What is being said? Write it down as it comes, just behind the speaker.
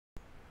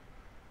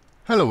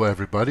Hello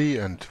everybody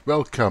and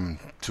welcome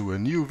to a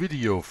new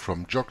video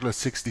from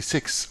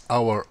Joggler66,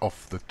 Hour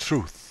of the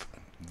Truth.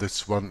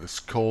 This one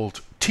is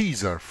called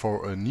Teaser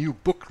for a New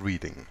Book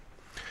Reading.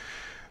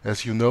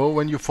 As you know,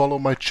 when you follow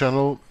my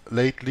channel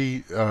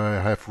lately, I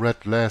have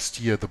read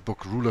last year the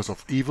book Rulers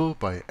of Evil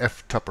by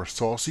F. Tupper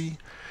Saucy,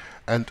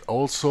 and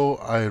also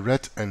I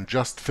read and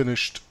just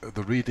finished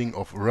the reading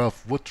of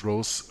Ralph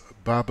Woodrow's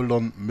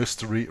Babylon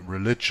Mystery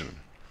Religion.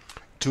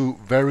 Two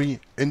very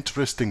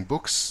interesting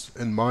books,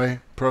 in my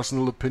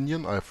personal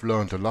opinion. I've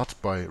learned a lot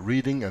by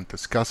reading and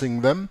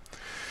discussing them.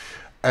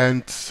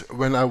 And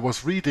when I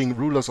was reading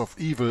Rulers of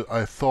Evil,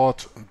 I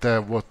thought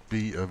there would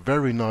be a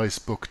very nice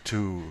book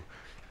to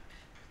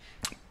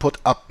put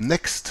up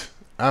next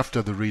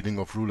after the reading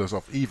of Rulers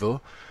of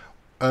Evil,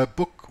 a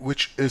book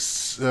which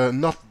is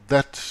not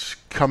that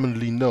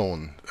commonly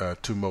known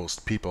to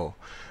most people,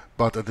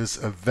 but it is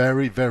a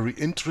very, very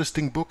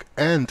interesting book,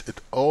 and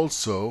it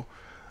also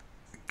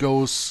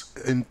goes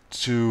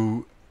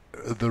into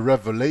the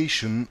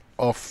revelation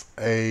of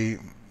a,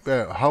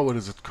 how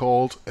is it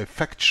called, a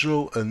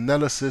factual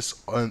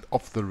analysis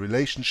of the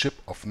relationship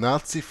of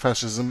Nazi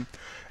fascism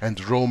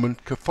and Roman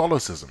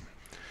Catholicism.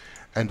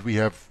 And we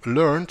have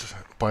learned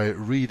by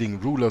reading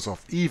Rulers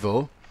of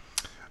Evil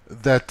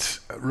that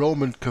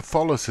Roman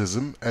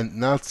Catholicism and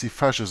Nazi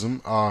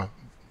fascism are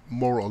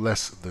more or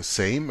less the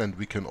same, and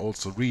we can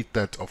also read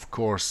that, of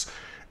course,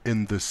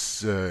 in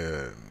this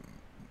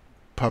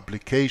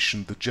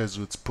publication the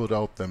Jesuits put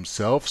out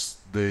themselves.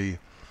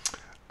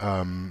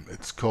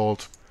 It's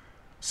called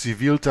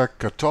Civiltà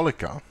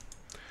Cattolica.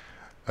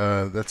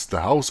 That's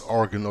the house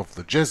organ of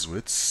the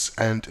Jesuits,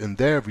 and in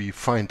there we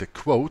find a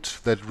quote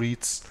that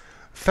reads,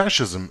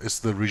 "Fascism is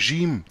the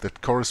regime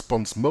that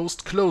corresponds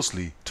most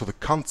closely to the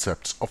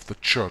concepts of the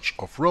Church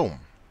of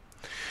Rome."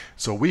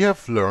 So we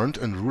have learned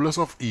in Rulers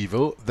of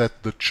Evil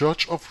that the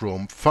Church of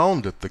Rome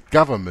founded the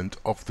government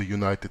of the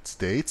United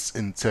States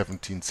in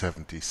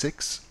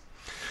 1776.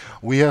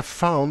 We have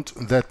found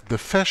that the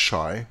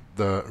fasci,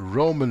 the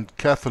Roman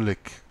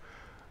Catholic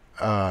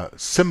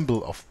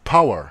symbol of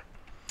power,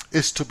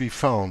 is to be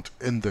found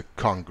in the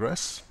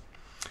Congress.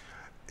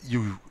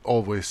 You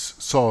always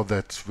saw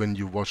that when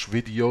you watch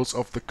videos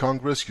of the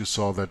Congress. You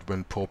saw that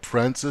when Pope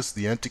Francis,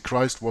 the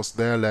Antichrist, was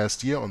there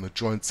last year on the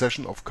joint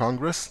session of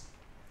Congress.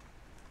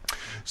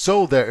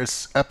 So there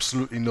is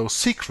absolutely no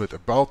secret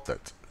about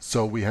that.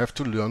 So we have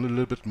to learn a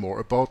little bit more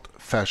about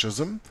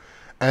fascism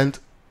and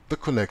the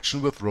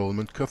connection with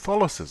Roman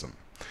Catholicism.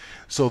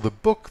 So the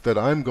book that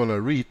I'm gonna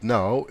read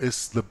now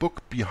is the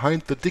book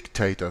Behind the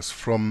Dictators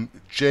from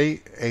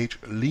J.H.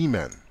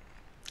 Lehman.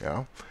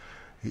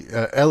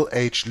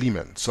 L.H.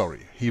 Lehman,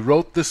 sorry. He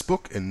wrote this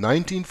book in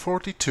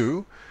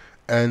 1942,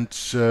 and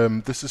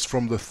this is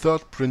from the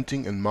third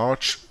printing in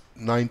March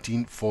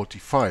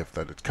 1945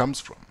 that it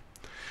comes from.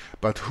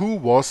 But who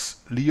was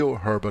Leo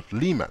Herbert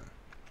Lehman?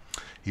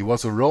 He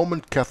was a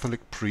Roman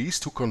Catholic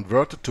priest who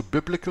converted to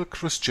biblical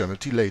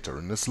Christianity later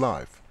in his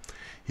life.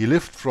 He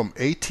lived from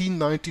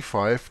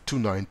 1895 to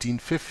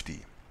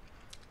 1950.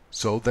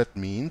 So that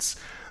means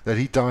that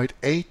he died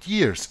 8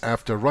 years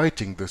after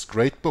writing this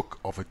great book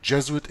of a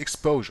Jesuit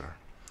exposure.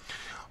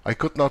 I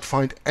could not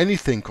find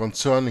anything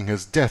concerning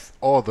his death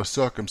or the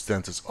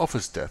circumstances of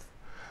his death,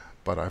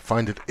 but I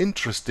find it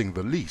interesting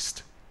the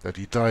least that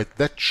he died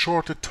that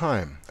short a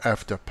time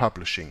after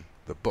publishing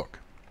the book.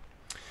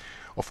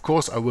 Of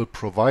course, I will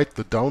provide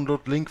the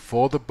download link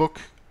for the book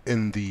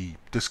in the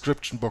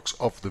description box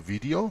of the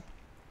video,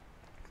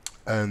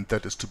 and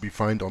that is to be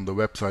found on the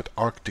website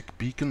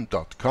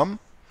arcticbeacon.com,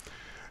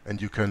 and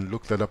you can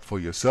look that up for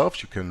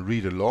yourself. You can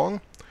read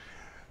along,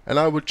 and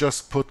I will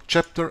just put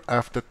chapter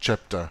after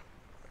chapter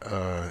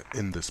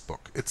in this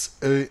book.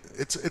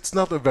 It's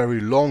not a very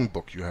long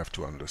book, you have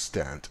to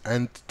understand,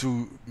 and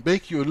to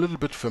make you a little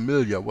bit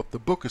familiar what the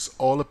book is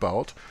all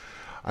about,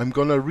 I'm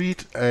gonna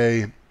read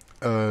a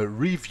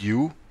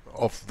review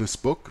of this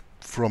book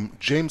from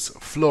James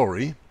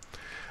Flory,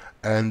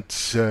 and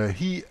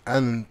he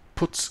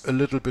puts a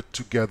little bit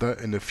together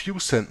in a few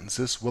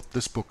sentences what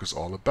this book is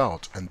all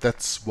about, and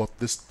that's what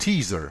this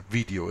teaser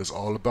video is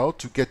all about,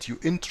 to get you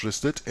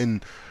interested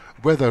in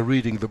whether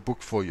reading the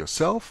book for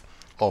yourself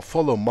or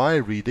follow my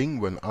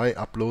reading when I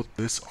upload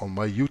this on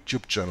my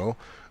YouTube channel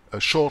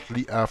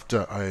shortly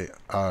after I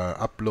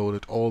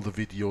uploaded all the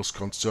videos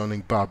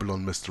concerning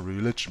Babylon Mystery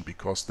Religion,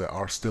 because there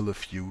are still a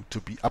few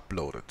to be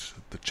uploaded,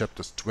 the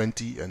chapters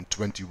 20 and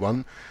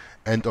 21,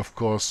 and of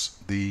course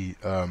the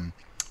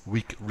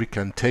weak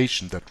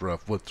recantation that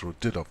Ralph Woodrow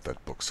did of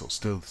that book. So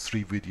still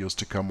 3 videos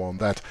to come on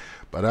that,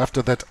 but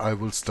after that I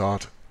will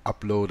start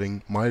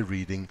uploading my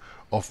reading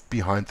of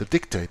Behind the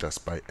Dictators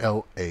by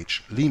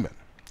L.H. Lehman,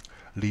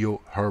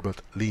 Leo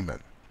Herbert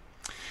Lehman.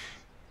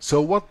 So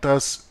what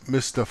does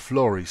Mr.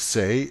 Flory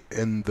say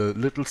in the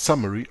little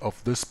summary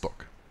of this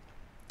book?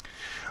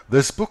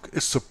 This book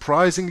is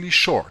surprisingly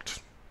short,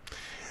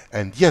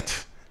 and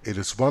yet it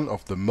is one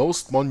of the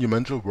most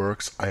monumental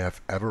works I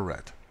have ever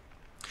read.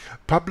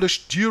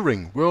 Published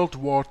during World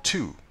War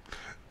II,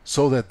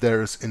 so that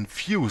there is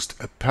infused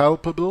a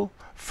palpable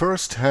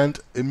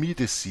first-hand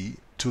immediacy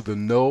to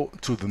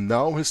the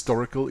now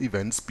historical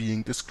events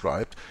being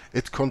described,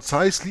 it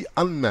concisely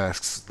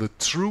unmasks the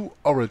true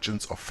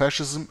origins of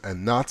fascism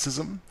and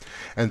Nazism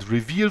and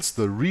reveals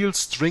the real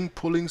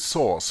string-pulling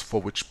source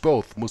for which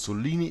both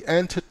Mussolini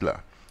and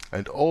Hitler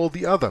and all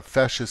the other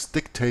fascist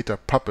dictator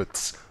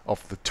puppets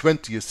of the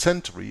 20th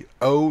century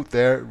owe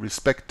their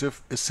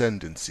respective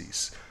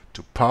ascendancies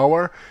to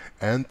power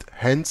and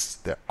hence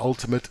their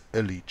ultimate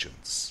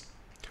allegiance.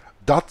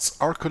 Dots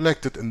are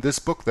connected in this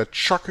book that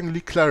shockingly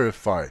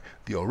clarify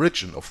the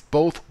origin of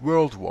both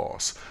world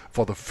wars.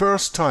 For the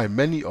first time,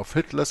 many of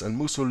Hitler's and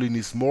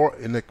Mussolini's more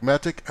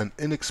enigmatic and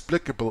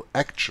inexplicable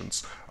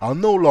actions are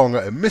no longer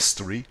a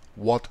mystery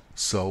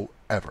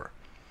whatsoever.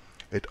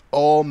 It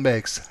all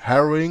makes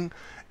harrowing,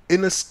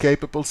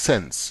 inescapable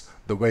sense,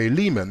 the way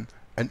Lehman,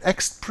 an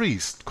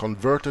ex-priest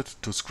converted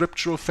to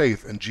scriptural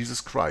faith in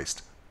Jesus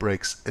Christ,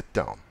 breaks it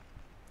down.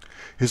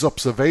 His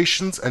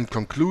observations and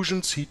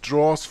conclusions he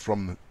draws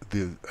from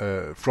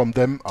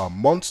them are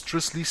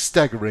monstrously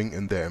staggering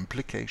in their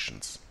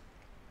implications.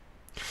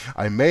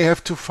 I may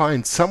have to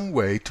find some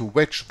way to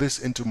wedge this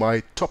into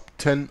my top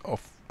 10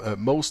 of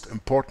most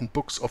important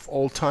books of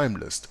all time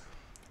list.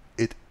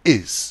 It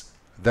is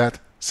that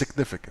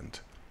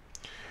significant.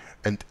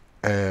 And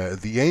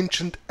the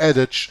ancient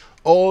adage,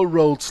 all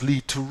roads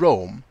lead to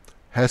Rome,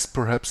 has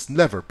perhaps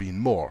never been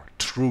more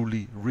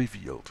truly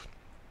revealed.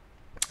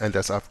 And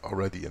as I've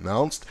already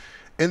announced,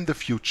 in the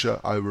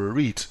future I will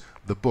read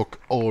the book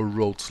All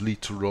Roads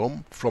Lead to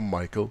Rome from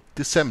Michael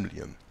de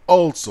Semlyen,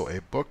 also a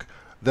book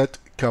that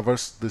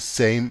covers the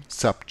same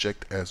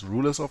subject as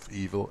Rulers of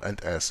Evil and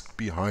as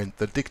Behind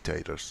the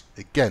Dictators,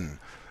 again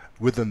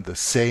within the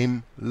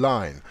same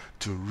line,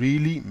 to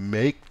really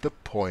make the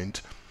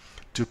point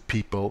to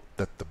people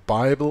that the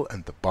Bible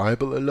and the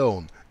Bible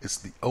alone is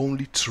the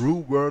only true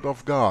Word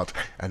of God,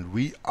 and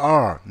we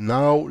are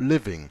now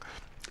living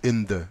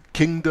in the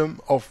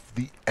kingdom of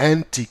the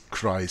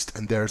Antichrist,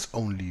 and there's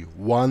only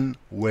one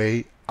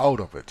way out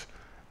of it,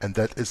 and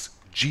that is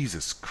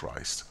Jesus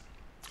Christ.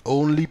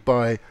 Only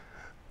by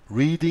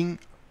reading,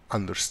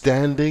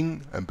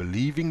 understanding, and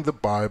believing the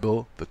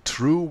Bible, the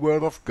true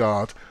Word of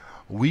God,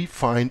 we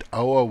find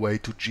our way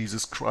to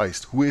Jesus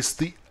Christ, who is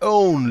the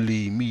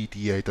only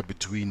mediator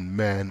between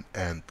man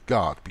and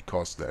God,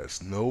 because there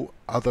is no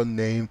other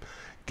name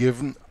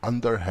given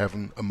under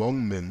heaven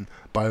among men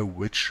by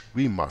which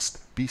we must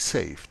be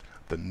saved,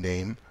 the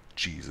name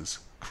Jesus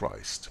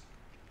Christ.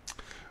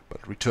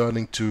 But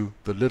returning to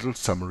the little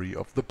summary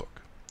of the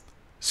book.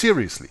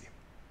 Seriously,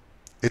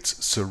 it's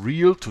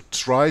surreal to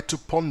try to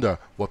ponder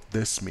what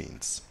this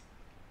means.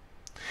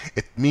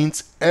 It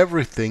means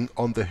everything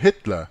on the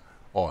Hitler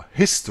or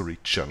History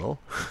Channel,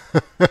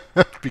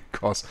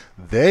 because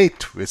they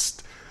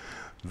twist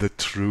the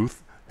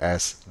truth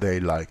as they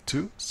like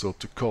to. So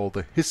to call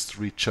the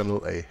History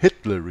Channel a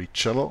Hitlery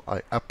channel,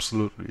 I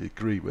absolutely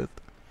agree with.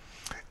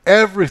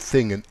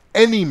 Everything in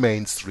any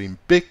mainstream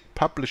big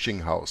publishing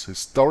house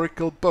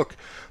historical book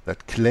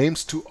that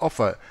claims to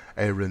offer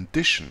a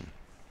rendition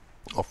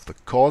of the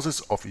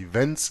causes of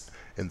events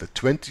in the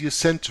 20th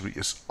century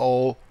is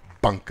all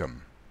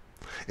bunkum.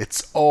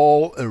 It's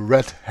all a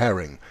red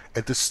herring,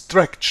 a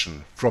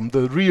distraction from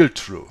the real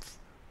truth.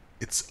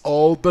 It's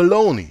all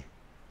baloney,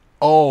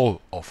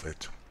 all of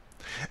it.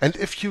 And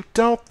if you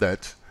doubt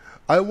that,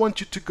 I want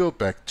you to go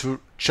back to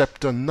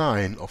chapter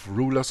 9 of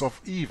Rulers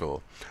of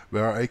Evil,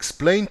 where I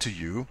explain to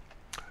you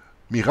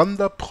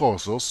Miranda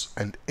Prosus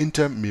and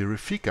Inter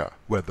Mirifica,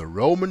 where the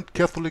Roman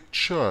Catholic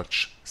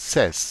Church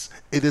says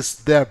it is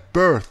their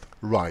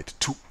birthright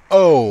to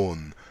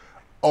own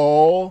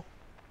all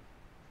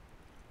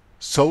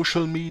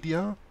social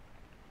media,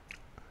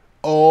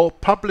 all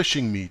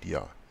publishing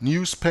media,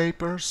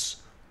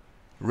 newspapers,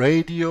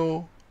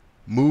 radio,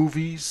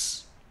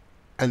 movies,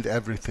 and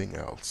everything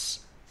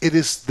else. It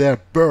is their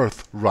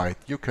birthright.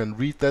 You can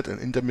read that in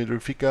Inter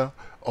Mirifica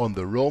on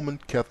the Roman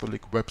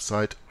Catholic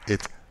website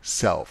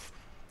itself.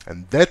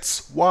 And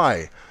that's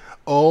why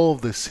all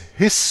this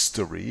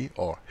history,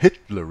 or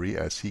Hitlery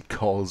as he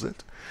calls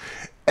it,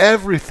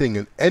 everything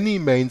in any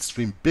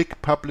mainstream big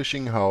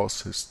publishing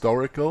house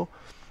historical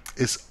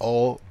is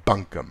all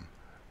bunkum.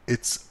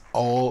 It's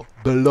all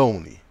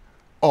baloney.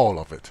 All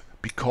of it.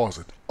 Because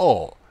it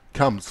all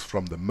comes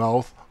from the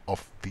mouth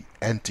of the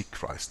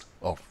Antichrist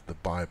of the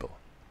Bible.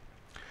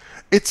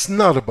 It's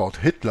not about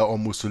Hitler or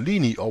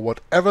Mussolini or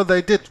whatever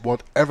they did,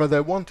 whatever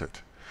they wanted.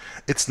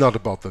 It's not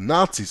about the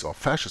Nazis or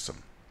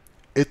fascism.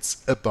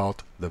 It's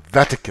about the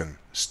Vatican,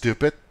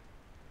 stupid.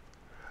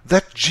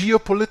 That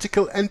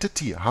geopolitical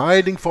entity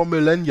hiding for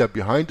millennia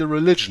behind a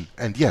religion,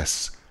 and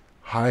yes,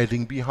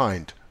 hiding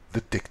behind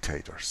the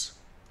dictators.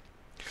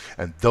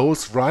 And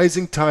those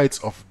rising tides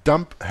of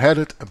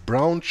dump-headed,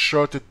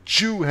 brown-shirted,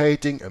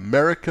 Jew-hating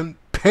American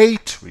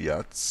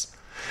patriots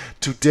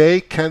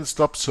today can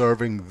stop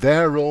serving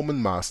their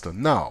Roman master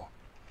now,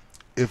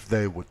 if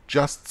they would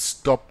just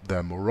stop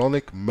their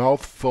moronic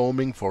mouth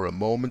foaming for a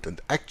moment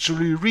and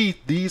actually read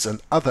these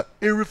and other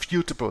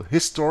irrefutable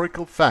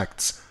historical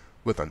facts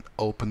with an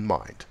open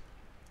mind.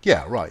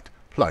 Yeah, right,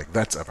 like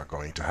that's ever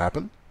going to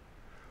happen.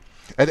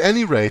 At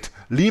any rate,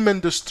 Lehman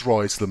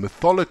destroys the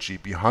mythology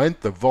behind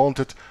the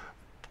vaunted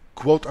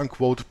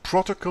quote-unquote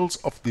protocols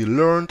of the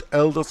learned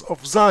elders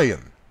of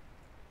Zion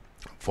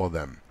for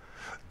them,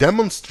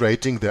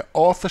 demonstrating their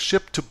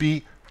authorship to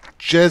be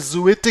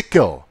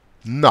Jesuitical,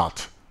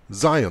 not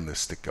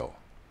Zionistical,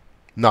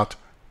 not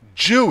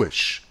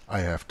Jewish, I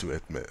have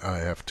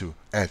to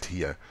add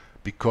here,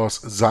 because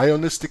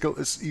Zionistical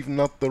is even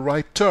not the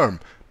right term,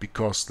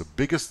 because the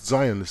biggest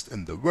Zionist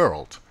in the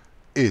world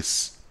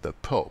is the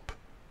Pope.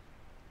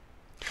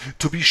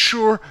 To be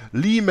sure,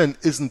 Lehman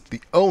isn't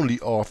the only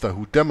author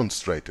who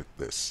demonstrated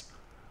this,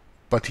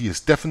 but he is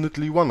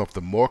definitely one of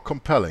the more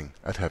compelling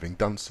at having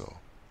done so.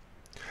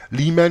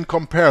 Lehman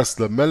compares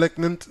the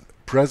malignant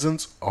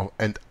presence of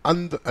an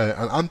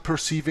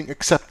unperceiving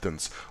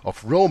acceptance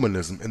of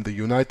Romanism in the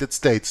United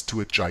States to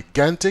a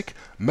gigantic,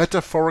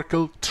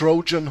 metaphorical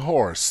Trojan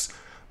horse,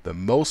 the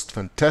most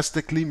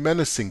fantastically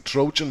menacing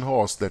Trojan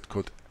horse that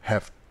could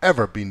have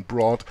ever been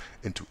brought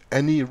into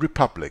any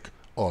republic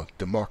or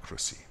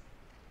democracy.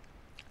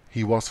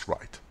 He was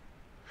right.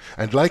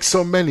 And like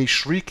so many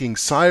shrieking,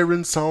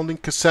 siren-sounding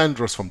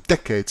Cassandras from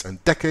decades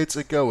and decades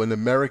ago in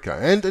America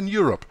and in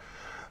Europe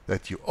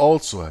that you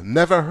also have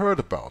never heard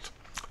about,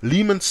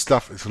 Lehman's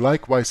stuff is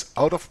likewise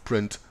out of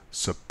print,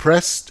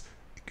 suppressed,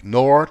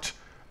 ignored,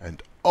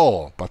 and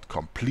all but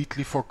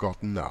completely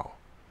forgotten now.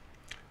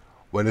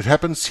 When it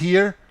happens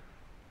here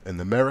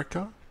in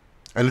America,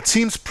 and it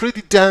seems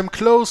pretty damn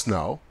close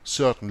now,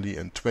 certainly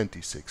in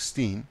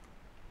 2016,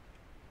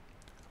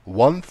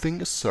 one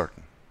thing is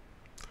certain.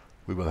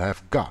 We will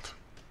have got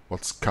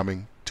what's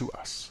coming to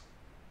us.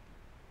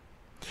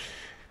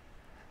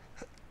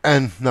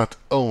 And not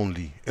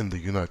only in the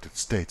United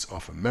States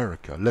of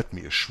America, let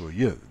me assure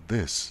you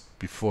this,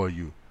 before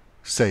you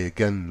say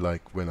again,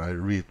 like when I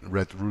read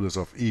Rulers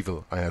of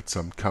Evil, I had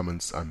some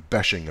comments, I'm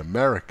bashing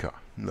America.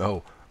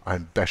 No,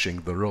 I'm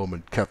bashing the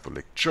Roman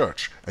Catholic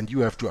Church. And you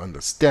have to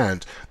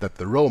understand that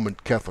the Roman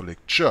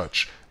Catholic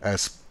Church,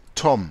 as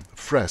Tom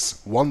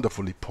Frass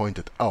wonderfully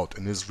pointed out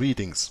in his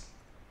readings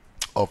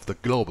of the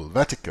global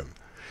Vatican,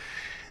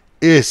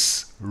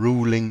 is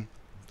ruling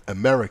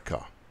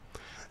America.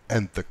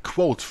 And the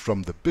quote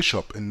from the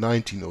bishop in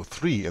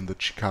 1903 in the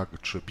Chicago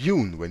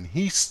Tribune, when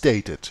he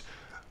stated,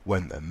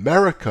 when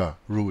America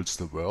rules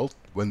the world,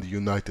 when the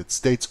United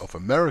States of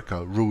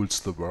America rules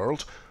the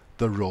world,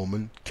 the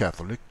Roman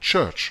Catholic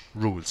Church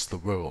rules the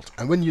world.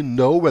 And when you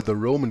know where the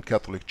Roman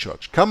Catholic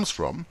Church comes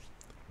from,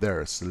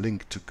 there is a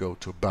link to go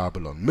to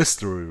Babylon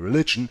Mystery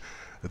Religion,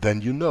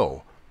 then you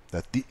know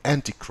that the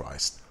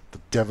Antichrist, the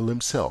devil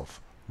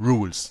himself,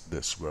 rules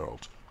this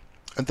world.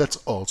 And that's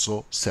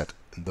also said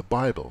in the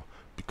Bible,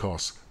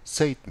 because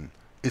Satan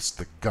is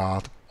the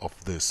god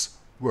of this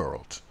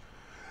world.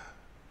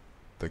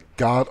 The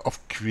God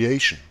of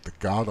creation, the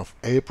God of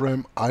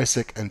Abraham,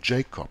 Isaac and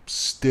Jacob,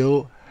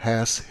 still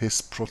has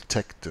his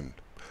protective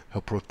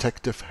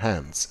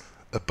hands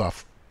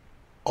above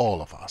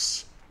all of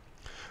us.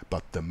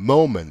 But the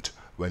moment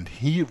when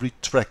he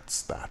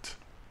retracts that,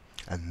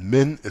 and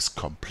man is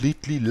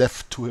completely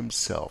left to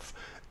himself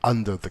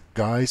under the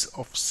guise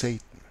of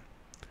Satan,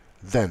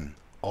 then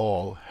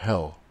all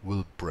hell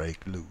will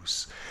break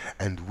loose.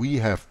 And we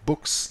have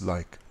books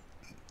like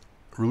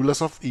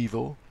Rulers of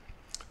Evil,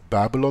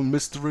 Babylon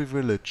Mystery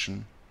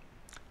Religion,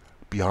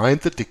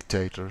 Behind the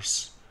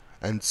Dictators,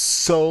 and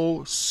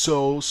so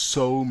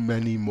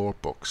many more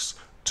books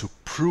to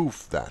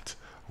prove that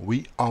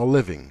we are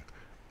living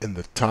in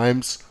the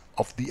times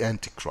of the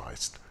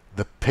Antichrist,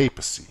 the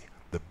papacy,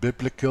 the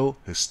biblical,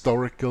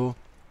 historical,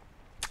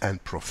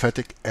 and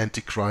prophetic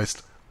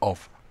Antichrist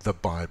of the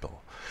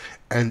Bible.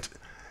 And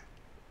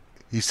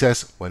he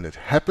says, when it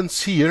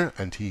happens here,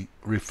 and he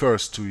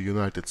refers to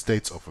United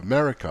States of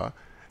America,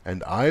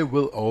 and I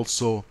will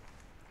also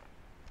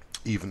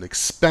even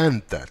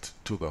expand that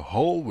to the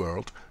whole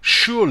world,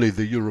 surely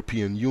the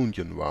European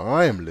Union where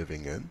I am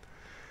living in,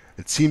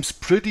 it seems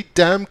pretty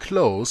damn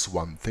close.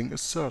 One thing is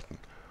certain,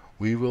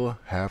 we will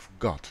have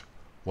got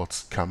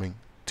what's coming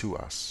to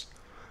us,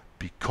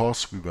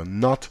 because we were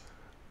not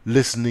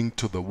listening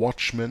to the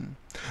watchmen,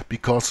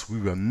 because we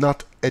were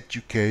not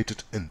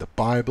educated in the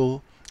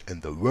Bible,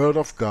 in the Word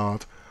of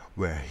God,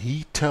 where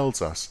he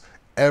tells us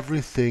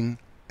everything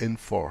in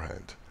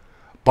forehand.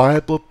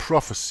 Bible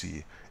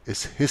prophecy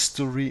is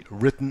history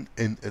written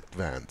in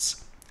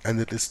advance,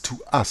 and it is to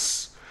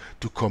us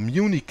to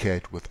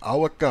communicate with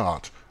our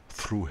God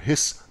through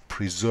his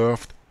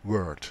preserved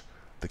word,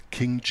 the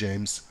King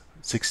James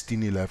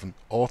 1611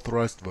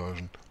 authorized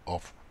version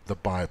of the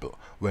Bible,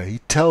 where he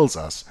tells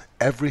us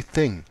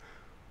everything,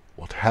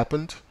 what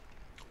happened,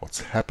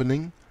 what's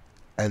happening,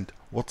 and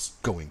what's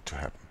going to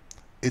happen.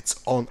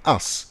 It's on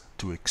us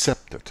to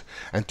accept it,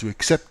 and to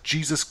accept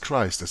Jesus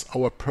Christ as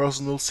our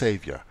personal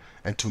Savior,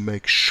 and to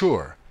make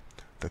sure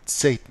that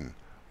Satan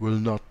will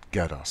not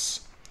get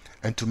us,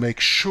 and to make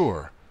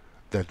sure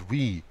that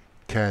we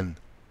can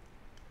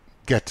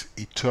get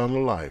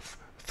eternal life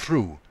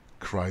through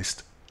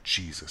Christ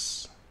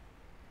Jesus.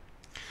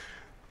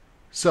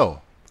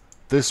 So,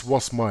 this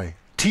was my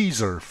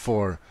teaser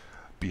for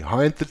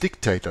Behind the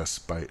Dictators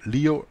by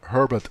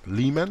Herbert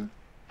Lehman,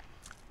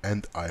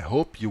 and I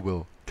hope you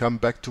will come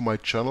back to my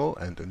channel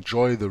and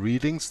enjoy the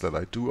readings that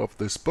I do of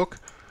this book,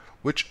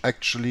 which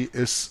actually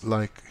is,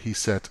 like he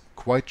said,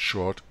 quite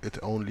short. It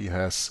only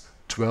has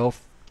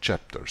 12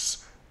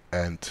 chapters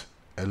and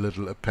a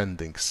little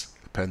appendix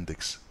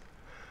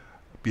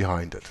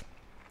behind it.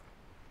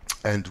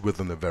 And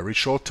within a very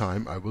short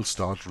time I will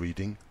start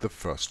reading the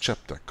first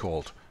chapter,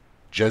 called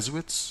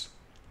Jesuits,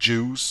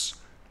 Jews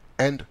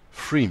and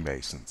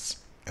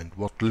Freemasons, and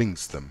what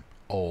links them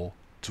all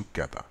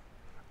together.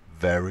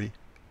 Very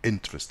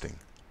interesting,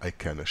 I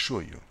can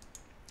assure you.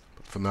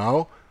 But for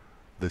now,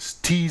 this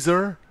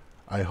teaser,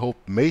 I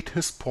hope, made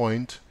his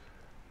point,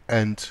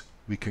 and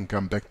we can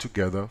come back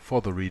together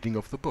for the reading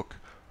of the book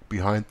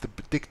Behind the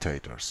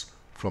Dictators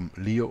from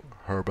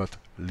Herbert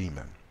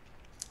Lehman.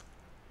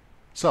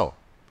 So,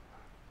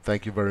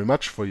 thank you very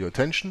much for your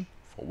attention,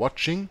 for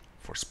watching,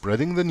 for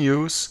spreading the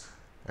news,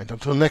 and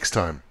until next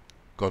time,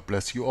 God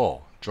bless you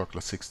all.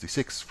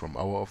 Joggler66 from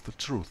Hour of the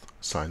Truth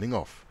signing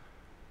off.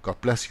 God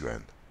bless you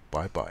and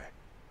bye-bye.